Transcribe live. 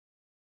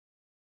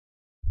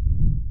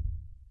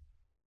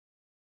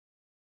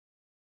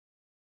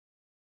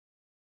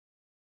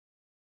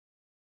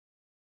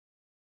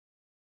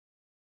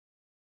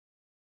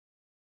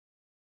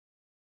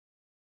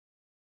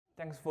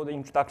Thanks for the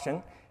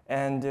introduction,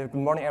 and good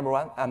morning,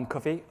 everyone. I'm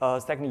Kefei,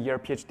 a second-year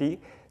PhD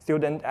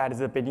student at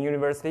the Beijing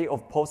University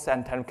of Post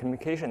and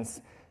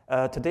Telecommunications.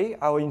 Today,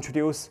 I will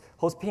introduce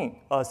Hostping,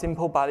 a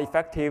simple but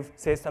effective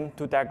system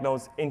to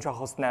diagnose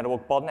intra-host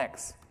network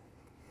bottlenecks.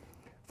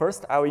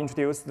 First, I will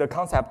introduce the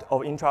concept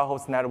of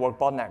intra-host network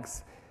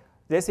bottlenecks.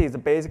 This is the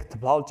basic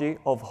topology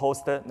of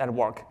host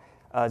network.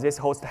 This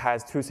host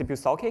has two CPU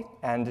sockets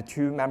and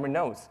two memory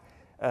nodes.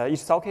 Each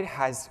socket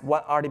has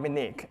one RDMA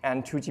NIC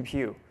and two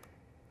GPU.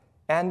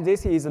 And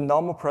this is a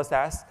normal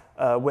process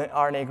when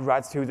RNIC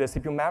writes to the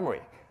CPU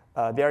memory.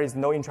 There is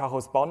no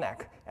intra-host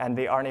bottleneck, and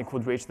the RNIC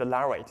would reach the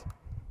line rate.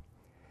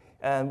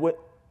 And when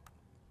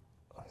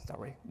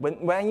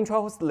an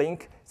intra-host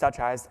link, such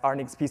as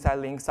RNIC's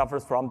PCI link,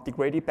 suffers from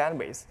degraded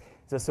bandwidth,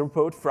 the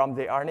throughput from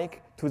the RNIC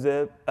to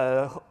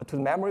the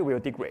memory will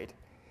degrade.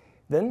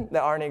 Then the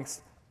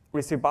RNIC's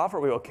receive buffer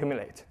will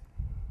accumulate.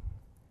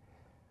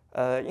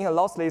 In a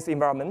lossless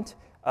environment,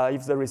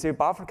 if the receive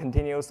buffer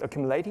continues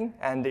accumulating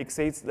and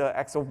exceeds the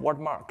XO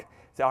watermark,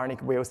 the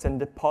RNIC will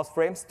send pulse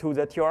frames to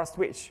the TOR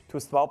switch to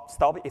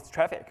stop its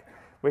traffic.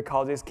 We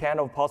call this kind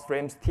of pulse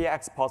frames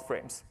TX pulse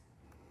frames.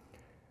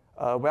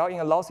 While in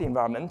a lossy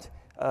environment,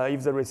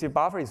 if the receive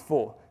buffer is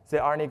full, the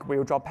RNIC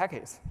will drop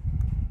packets.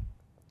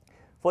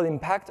 For the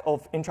impact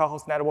of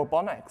intra-host network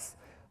bottlenecks,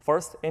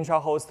 first,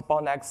 intra-host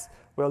bottlenecks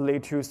will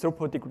lead to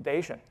throughput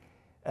degradation.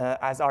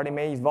 As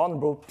RDMA is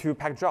vulnerable to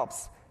packet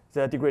drops,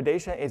 the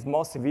degradation is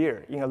more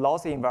severe in a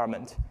lossy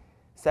environment.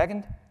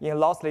 Second, in a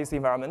lossless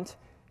environment,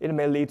 it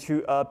may lead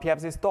to a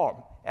PFC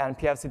storm and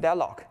PFC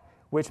deadlock,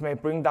 which may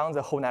bring down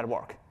the whole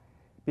network.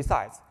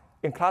 Besides,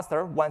 in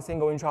cluster, one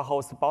single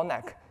intra-host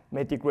bottleneck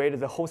may degrade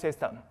the whole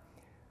system.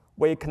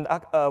 We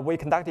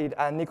conducted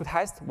a NIC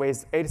test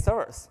with 8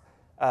 servers.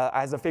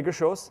 As the figure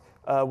shows,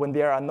 when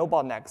there are no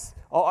bottlenecks,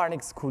 all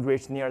RNICs could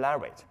reach near line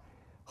rate.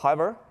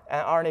 However,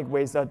 an RNIC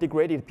with a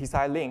degraded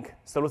PCI link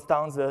slows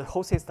down the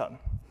whole system.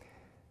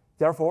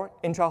 Therefore,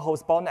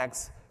 intra-host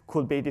bottlenecks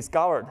should be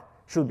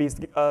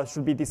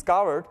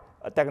discovered,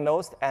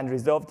 diagnosed, and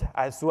resolved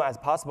as soon as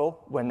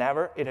possible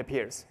whenever it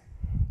appears.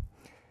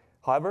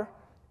 However,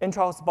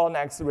 intra-host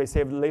bottlenecks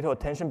received little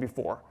attention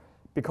before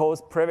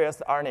because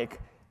previous RNIC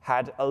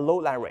had a low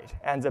line rate,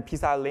 and the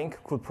PCI link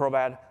could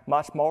provide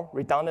much more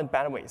redundant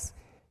bandwidth.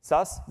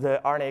 Thus, the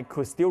RNIC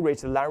could still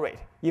reach the line rate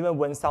even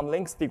when some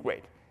links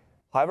degrade.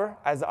 However,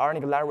 as the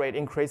RNIC line rate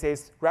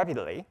increases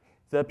rapidly,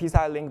 the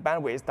PCI link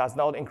bandwidth does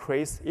not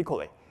increase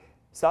equally.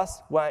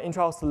 Thus, when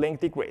intra-host link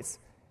degrades,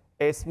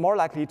 it's more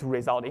likely to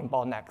result in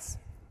bottlenecks.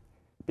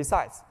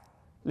 Besides,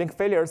 link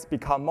failures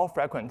become more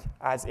frequent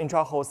as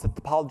intra-host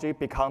topology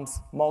becomes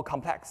more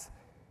complex.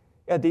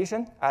 In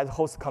addition, as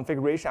host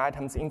configuration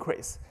items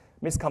increase,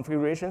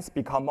 misconfigurations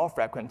become more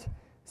frequent.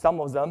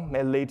 Some of them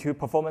may lead to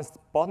performance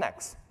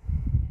bottlenecks.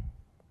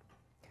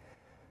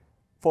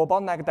 For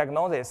bottleneck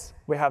diagnosis,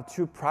 we have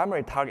two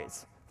primary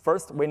targets.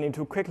 First, we need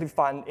to quickly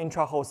find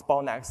intra-host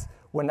bottlenecks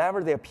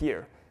whenever they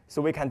appear, so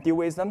we can deal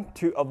with them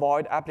to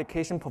avoid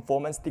application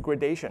performance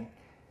degradation.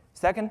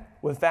 Second,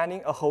 when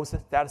finding a host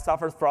that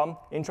suffers from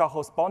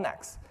intra-host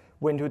bottlenecks,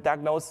 we need to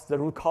diagnose the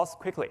root cause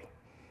quickly.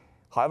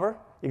 However,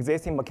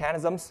 existing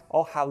mechanisms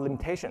all have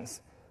limitations.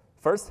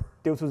 First,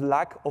 due to the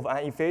lack of an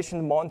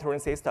efficient monitoring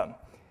system,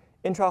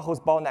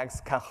 intra-host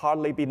bottlenecks can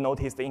hardly be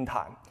noticed in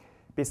time.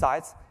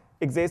 Besides,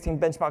 existing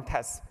benchmark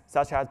tests,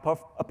 such as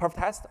perf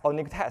test or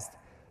NIC test,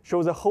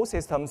 show the whole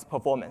system's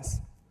performance,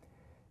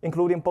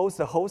 including both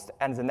the host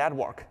and the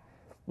network.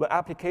 When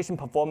application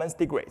performance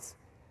degrades,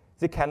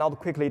 they cannot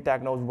quickly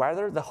diagnose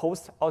whether the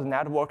host or the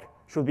network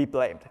should be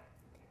blamed.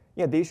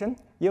 In addition,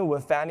 even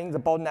when finding the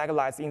bottleneck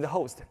lies in the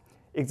host,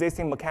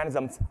 existing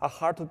mechanisms are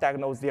hard to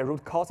diagnose their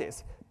root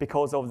causes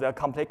because of the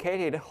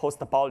complicated host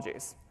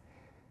topologies.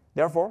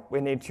 Therefore, we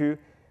need a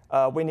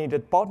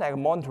bottleneck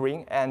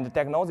monitoring and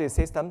diagnosis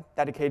system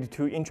dedicated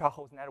to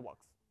intra-host networks.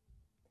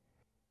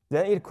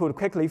 Then it could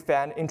quickly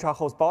find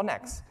intra-host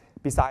bottlenecks.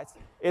 Besides,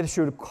 it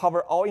should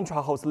cover all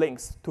intra-host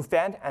links to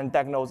find and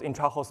diagnose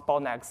intra-host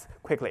bottlenecks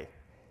quickly.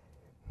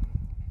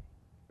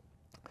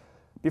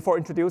 Before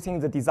introducing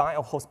the design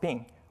of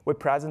Hostping, we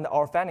present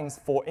our findings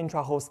for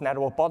intra-host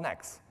network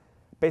bottlenecks.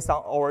 Based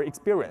on our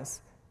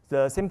experience,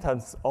 the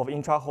symptoms of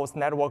intra-host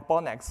network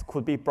bottlenecks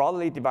could be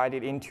broadly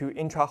divided into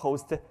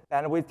intra-host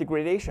bandwidth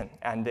degradation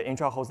and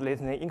intra-host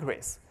latency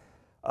increase.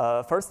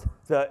 First,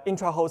 the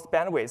intra-host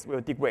bandwidth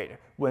will degrade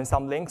when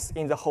some links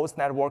in the host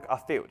network are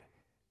filled.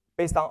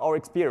 Based on our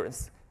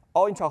experience,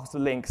 all intra-host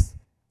links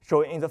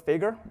shown in the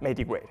figure may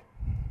degrade.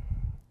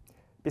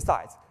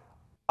 Besides,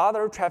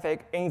 other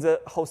traffic in the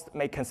host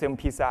may consume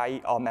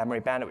PCIe or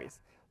memory bandwidth,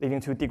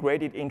 leading to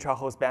degraded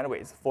intra-host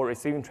bandwidth for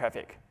receiving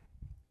traffic.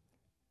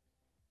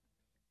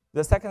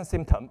 The second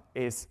symptom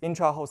is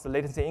intra-host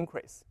latency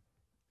increase.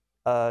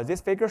 This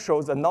figure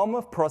shows a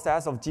normal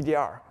process of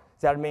GDR.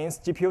 That means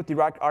GPU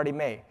direct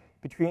RDMA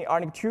between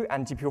RNIC2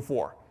 and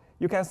GPU4.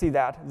 You can see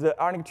that the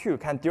RNIC2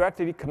 can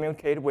directly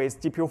communicate with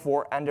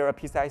GPU4 under a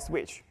PCI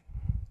switch.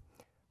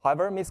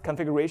 However,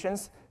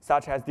 misconfigurations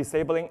such as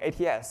disabling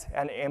ATS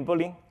and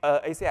enabling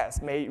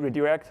ACS may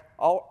redirect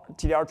all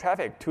GDR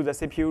traffic to the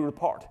CPU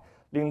report,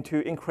 leading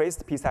to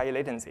increased PCIe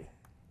latency.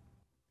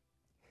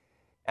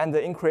 And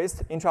the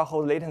increased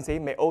intra-host latency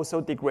may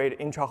also degrade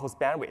intra-host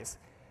bandwidth.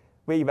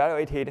 We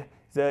evaluated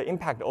the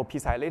impact of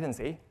PCIe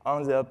latency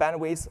on the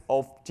bandwidth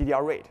of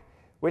GDR rate.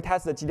 We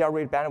test the GDR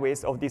rate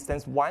bandwidth of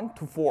distance 1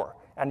 to 4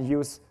 and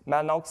use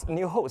Mellanox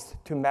new host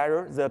to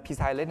measure the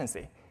PCIe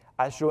latency.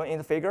 As shown in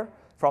the figure,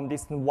 from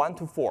distance 1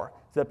 to 4,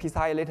 the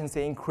PCIe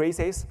latency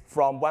increases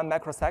from 1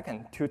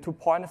 microsecond to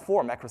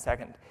 2.4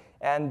 microsecond,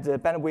 and the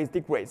bandwidth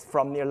degrades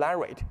from near line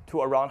rate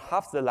to around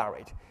half the line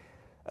rate.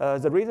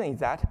 The reason is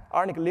that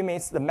RNIC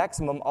limits the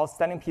maximum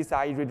outstanding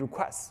PCIe read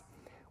requests.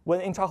 When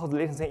intra-host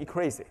latency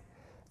increases,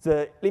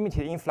 the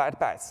limited in-flight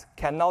bytes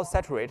cannot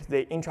saturate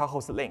the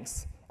intra-host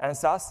links, and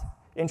thus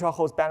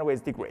intra-host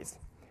bandwidth degrades.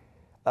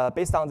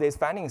 Based on these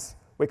findings,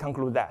 we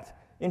conclude that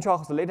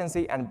intra-host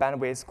latency and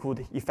bandwidth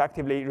could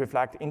effectively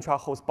reflect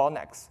intra-host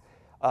bottlenecks.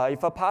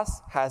 If a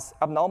path has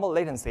abnormal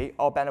latency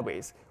or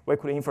bandwidth, we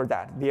could infer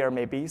that there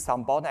may be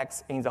some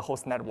bottlenecks in the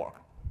host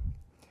network.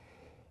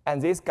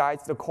 And this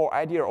guides the core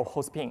idea of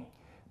Hostping: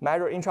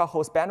 measure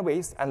intra-host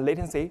bandwidth and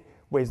latency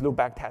with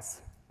loopback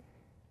tests.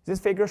 This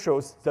figure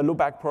shows the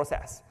loopback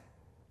process.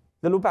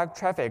 The loopback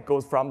traffic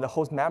goes from the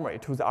host memory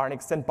to the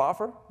RNIC send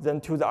buffer,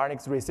 then to the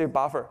RNIC receive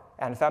buffer,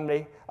 and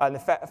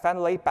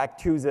finally back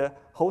to the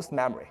host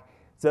memory.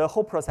 The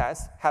whole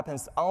process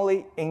happens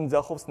only in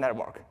the host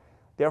network.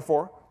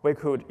 Therefore, we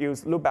could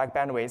use loopback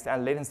bandwidth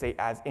and latency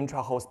as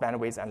intra-host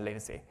bandwidth and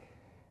latency.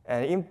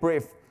 And in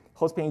brief,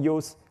 Hostping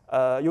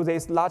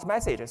uses large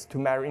messages to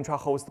measure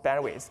intra-host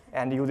bandwidth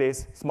and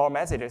uses small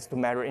messages to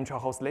measure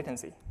intra-host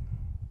latency.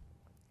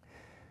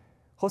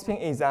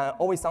 Hostping is an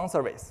always-on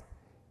service.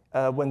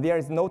 When there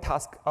is no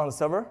task on the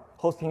server,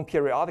 Hostping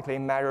periodically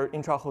measures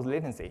intra-host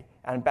latency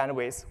and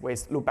bandwidth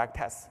with loopback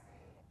tests,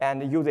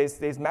 and uses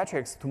these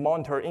metrics to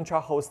monitor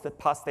intra-host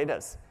path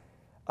status.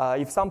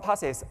 If some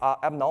paths are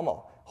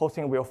abnormal,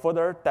 Hostping will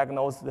further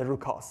diagnose the root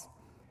cause.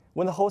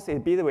 When the host is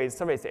busy with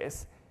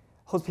services,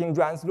 Hostping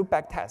runs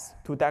loopback tests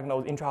to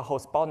diagnose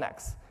intra-host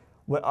bottlenecks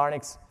when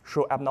RNICs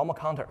show abnormal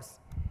counters.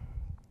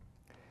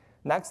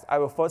 Next, I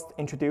will first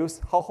introduce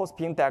how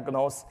Hostping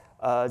diagnoses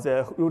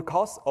the root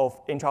cause of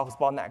intra-host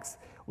bottlenecks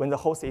when the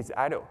host is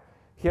idle.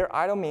 Here,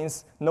 idle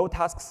means no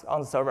tasks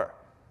on the server.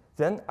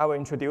 Then I will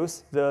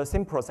introduce the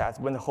same process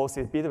when the host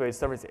is busy with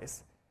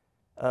services.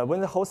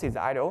 When the host is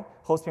idle,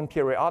 Hostping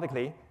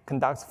periodically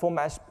conducts full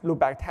mesh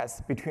loopback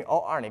tests between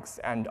all RNICs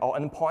and all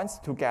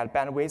endpoints to get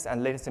bandwidth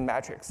and latency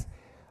metrics.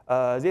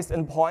 These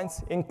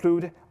endpoints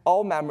include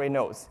all memory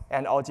nodes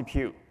and all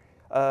GPU.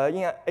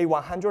 In an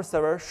A100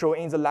 server shown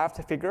in the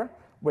left figure,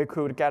 we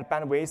could get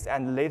bandwidth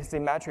and latency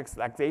metrics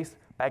like this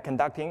by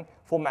conducting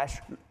full mesh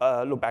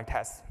loopback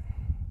tests.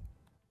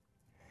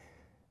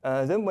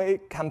 Then we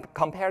can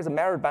compare the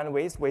measured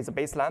bandwidth with the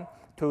baseline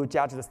to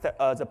judge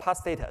the path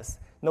status.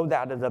 Note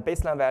that the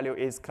baseline value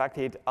is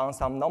collected on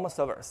some normal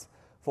servers.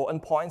 For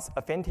endpoints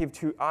affinitive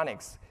to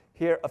RNICs,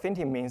 here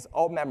affinitive means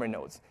all memory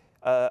nodes,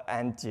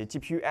 and the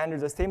GPU enter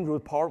the same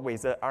root port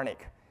with the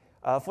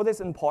RNIC. For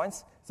these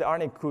endpoints, the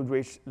RNIC could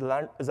reach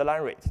the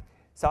line rate.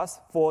 Thus,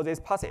 for these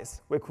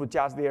paths, we could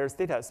judge their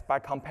status by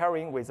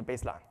comparing with the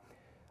baseline.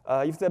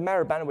 If the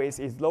measured bandwidth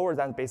is lower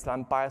than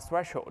baseline by a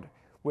threshold,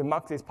 we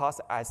mark this path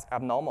as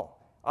abnormal.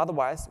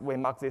 Otherwise, we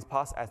mark this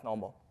path as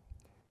normal.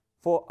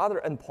 For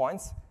other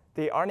endpoints,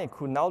 the RNIC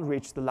could not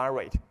reach the line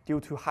rate due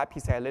to high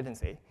PCIe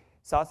latency.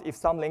 Thus, if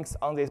some links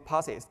on these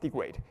paths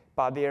degrade,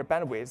 but their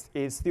bandwidth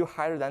is still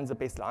higher than the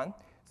baseline,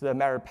 the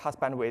measured path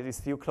bandwidth is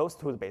still close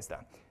to the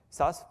baseline.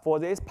 Thus, for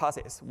these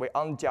paths, we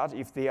only judge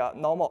if they are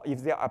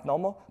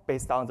abnormal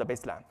based on the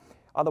baseline.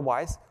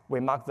 Otherwise, we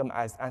mark them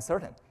as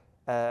uncertain,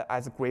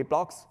 as gray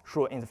blocks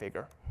shown in the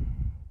figure.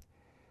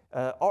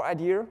 Our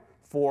idea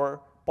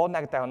for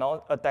bottleneck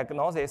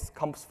diagnosis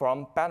comes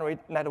from binary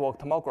network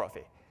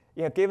tomography.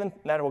 In a given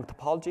network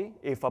topology,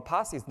 if a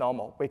path is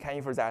normal, we can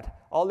infer that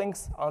all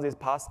links on this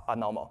path are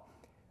normal.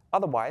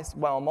 Otherwise,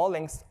 one or more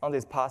links on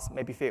this path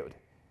may be failed.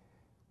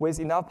 With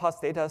enough path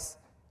status,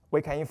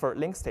 we can infer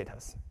link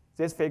status.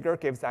 This figure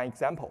gives an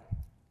example.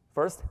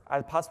 First,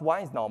 as path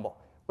 1 is normal,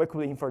 we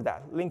could infer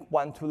that link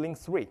 1 to link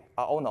 3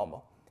 are all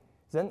normal.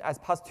 Then, as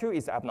path 2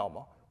 is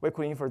abnormal, we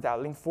could infer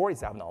that link 4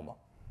 is abnormal.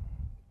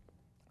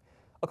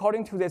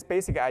 According to this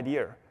basic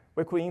idea,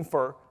 we could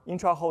infer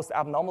intra-host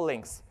abnormal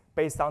links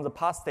based on the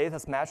path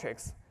status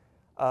metrics.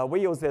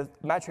 We use the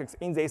metrics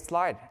in this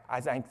slide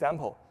as an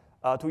example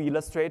to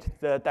illustrate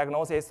the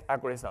diagnosis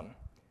algorithm.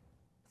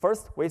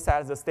 First, we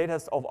set the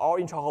status of all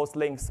intra-host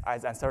links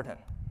as uncertain.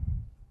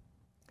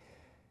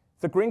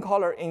 The green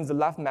color in the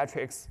left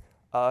matrix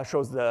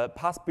shows the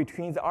path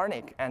between the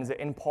RNIC and the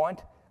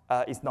endpoint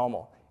is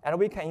normal. And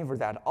we can infer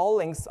that all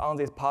links on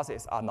these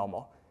paths are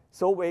normal.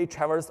 So we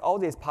traverse all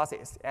these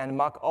paths and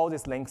mark all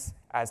these links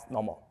as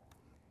normal.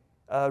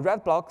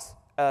 Red blocks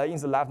in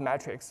the left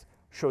matrix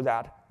show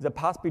that the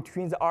path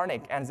between the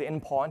RNIC and the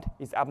endpoint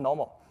is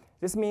abnormal.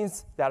 This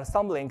means that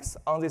some links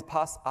on this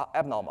path are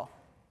abnormal.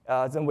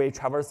 Then we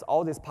traverse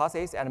all these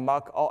passes and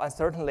mark all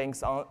uncertain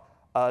links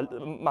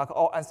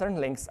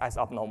as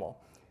abnormal.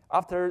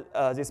 After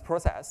this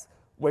process,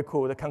 we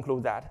could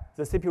conclude that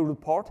the CPU root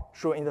port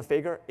shown in the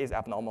figure is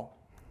abnormal.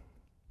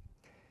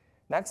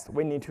 Next,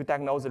 we need to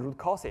diagnose the root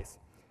causes.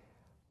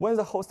 When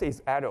the host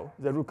is idle,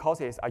 the root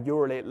causes are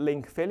usually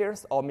link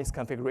failures or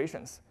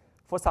misconfigurations.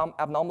 For some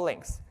abnormal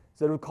links,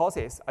 the root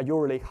causes are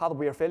usually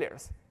hardware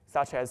failures,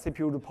 such as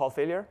CPU root port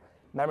failure,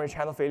 memory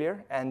channel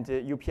failure, and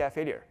UPI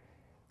failure.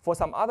 For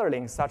some other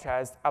links, such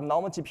as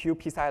abnormal GPU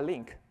PCI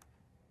link,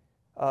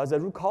 the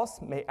root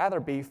cause may either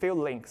be failed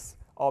links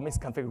or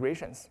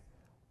misconfigurations.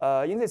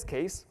 In this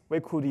case, we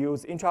could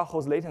use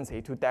intra-host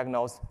latency to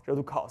diagnose the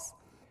root cause.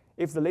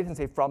 If the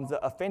latency from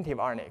the offensive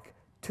RNIC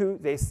to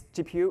this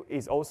GPU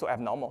is also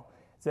abnormal,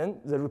 then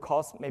the root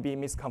cause may be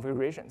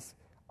misconfigurations.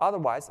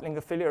 Otherwise,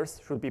 link failures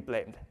should be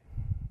blamed.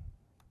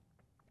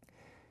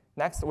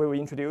 Next, we will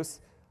introduce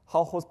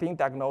how Hostping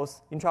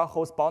diagnose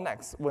intra-host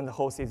bottlenecks when the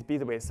host is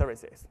busy with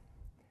services.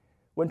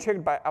 When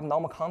triggered by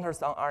abnormal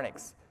counters on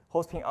RNICs,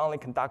 Hostping only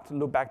conducts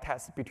loopback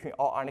tests between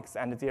all RNICs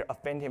and their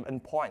offensive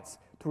endpoints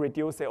to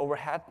reduce the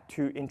overhead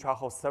to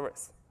intra-host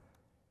service.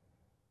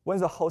 When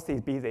the host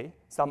is busy,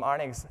 some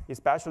RNICs,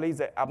 especially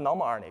the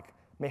abnormal RNIC,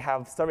 may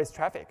have service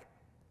traffic.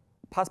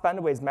 Path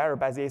bandwidth measured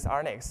by these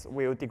RNICs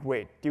will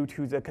degrade due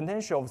to the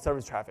contention of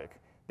service traffic.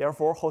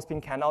 Therefore,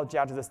 Hostping cannot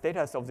judge the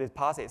status of these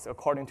passes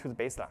according to the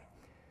baseline.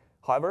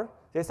 However,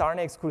 these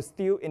RNICs could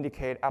still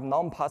indicate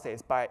abnormal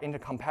passes by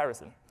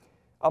intercomparison.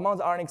 Among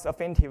the RNIC's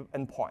offensive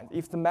endpoint,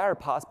 if the measured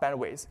path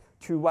bandwidth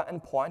to one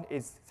endpoint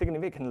is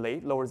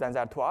significantly lower than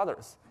that to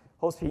others,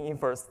 Hostping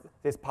infers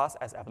this path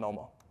as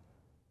abnormal.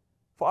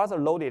 For other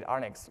loaded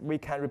RNICs, we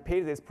can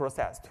repeat this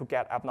process to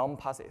get abnormal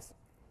passes.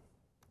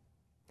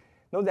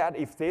 Note that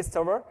if this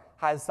server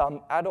has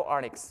some idle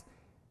RNICs,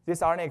 these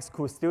RNICs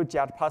could still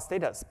judge path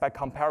status by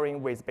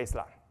comparing with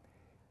baseline.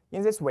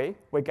 In this way,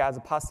 we get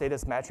the path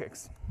status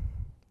matrix.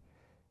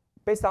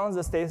 Based on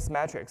the status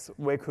matrix,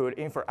 we could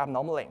infer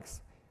abnormal links.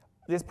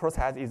 This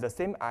process is the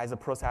same as the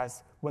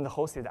process when the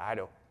host is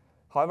idle.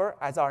 However,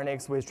 as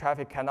RNICs with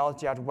traffic cannot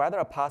judge whether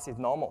a path is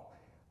normal,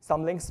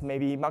 some links may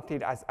be marked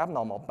as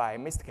abnormal by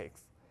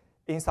mistakes.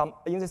 In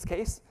this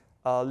case,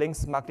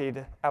 links marked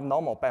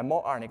abnormal by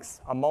more RNICs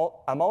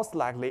are most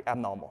likely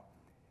abnormal.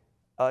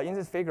 In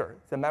this figure,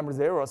 the memory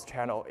zeros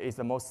channel is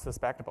the most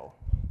suspectable.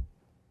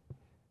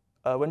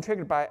 When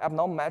triggered by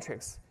abnormal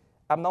matrix,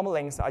 abnormal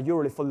links are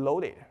usually fully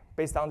loaded.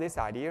 Based on this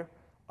idea,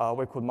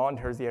 we could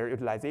monitor their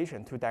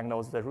utilization to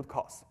diagnose the root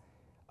cause.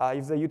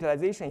 If the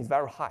utilization is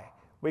very high,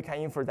 we can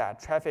infer that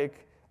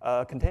traffic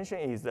contention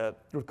is the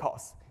root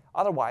cause.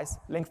 Otherwise,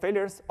 link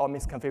failures or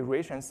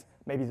misconfigurations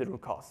may be the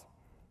root cause.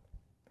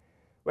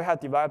 We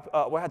have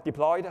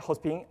deployed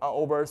Hostping on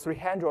over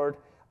 300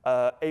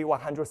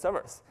 A100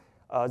 servers.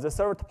 The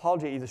server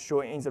topology is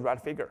shown in the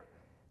right figure.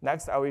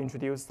 Next, I will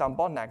introduce some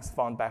bottlenecks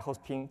found by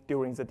Hostping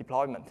during the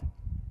deployment.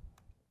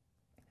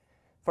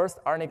 First,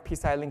 RNIC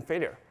PCI link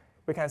failure.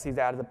 We can see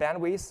that the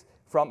bandwidth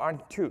from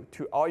RNIC2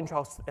 to all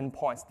intra-host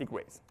endpoints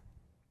degrades.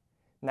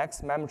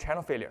 Next, memory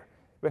channel failure.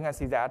 We can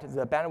see that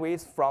the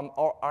bandwidth from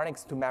all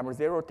RNICs to memory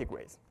 0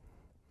 degrades.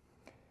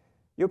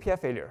 UPI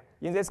failure.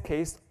 In this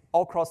case,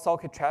 all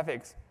cross-socket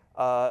traffic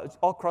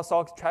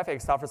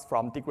suffers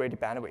from degraded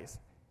bandwidth.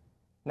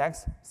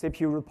 Next,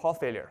 CPU root port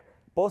failure.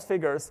 Both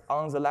figures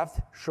on the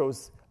left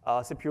shows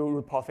CPU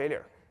root port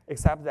failure,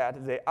 except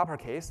that the upper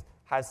case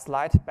has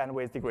slight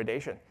bandwidth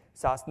degradation.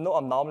 Thus, no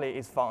anomaly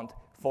is found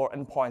for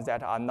endpoints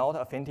that are not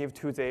offensive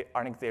to the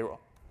RNIC 0.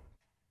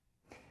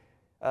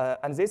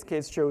 And this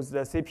case shows the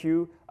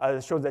GPU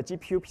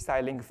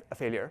PCI link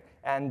failure,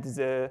 and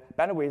the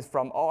bandwidth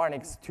from all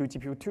RNICs to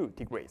GPU 2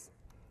 degrades.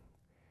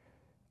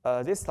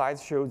 This slide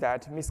shows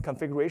that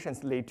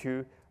misconfigurations lead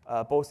to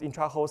both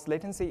intra-host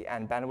latency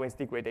and bandwidth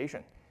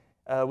degradation.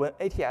 When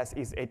ATS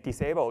is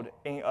disabled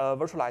in a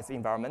virtualized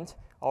environment,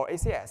 or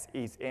ACS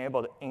is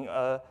enabled in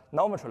a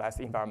non-virtualized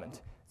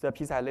environment, the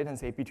PCI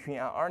latency between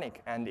an RNIC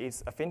and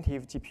its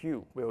offensive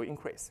GPU will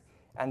increase,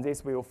 and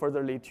this will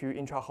further lead to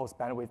intra-host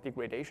bandwidth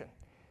degradation.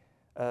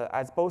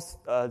 As both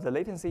the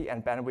latency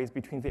and bandwidth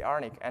between the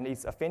RNIC and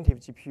its offensive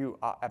GPU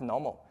are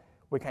abnormal,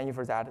 we can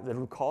infer that the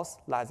root cause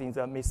lies in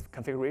the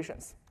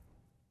misconfigurations.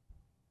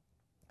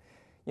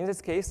 In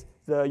this case,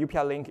 the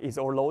UPI link is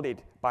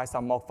overloaded by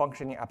some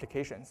malfunctioning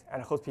applications,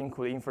 and Hostping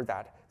could infer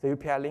that the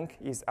UPI link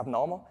is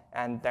abnormal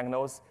and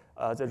diagnose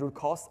the root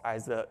cause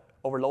as the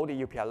overloaded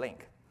UPI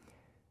link.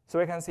 So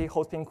we can see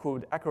Hostping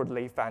could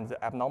accurately find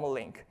the abnormal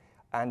link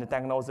and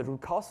diagnose the root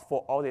cause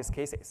for all these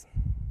cases.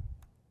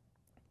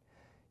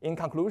 In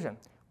conclusion,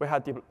 we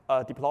have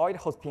deployed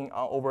Hostping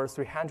on over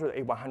 300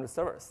 A100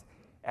 servers,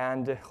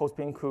 and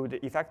Hostping could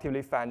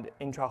effectively find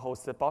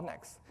intra-host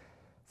bottlenecks.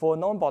 For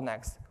known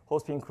bottlenecks,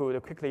 Hostping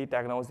could quickly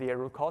diagnose their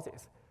root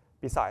causes.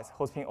 Besides,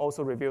 Hostping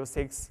also revealed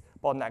 6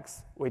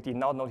 bottlenecks we did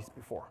not notice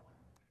before.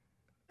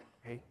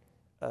 Okay.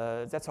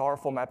 That's all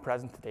for my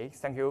present today.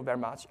 Thank you very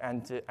much,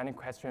 and any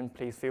question,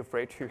 please feel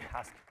free to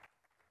ask.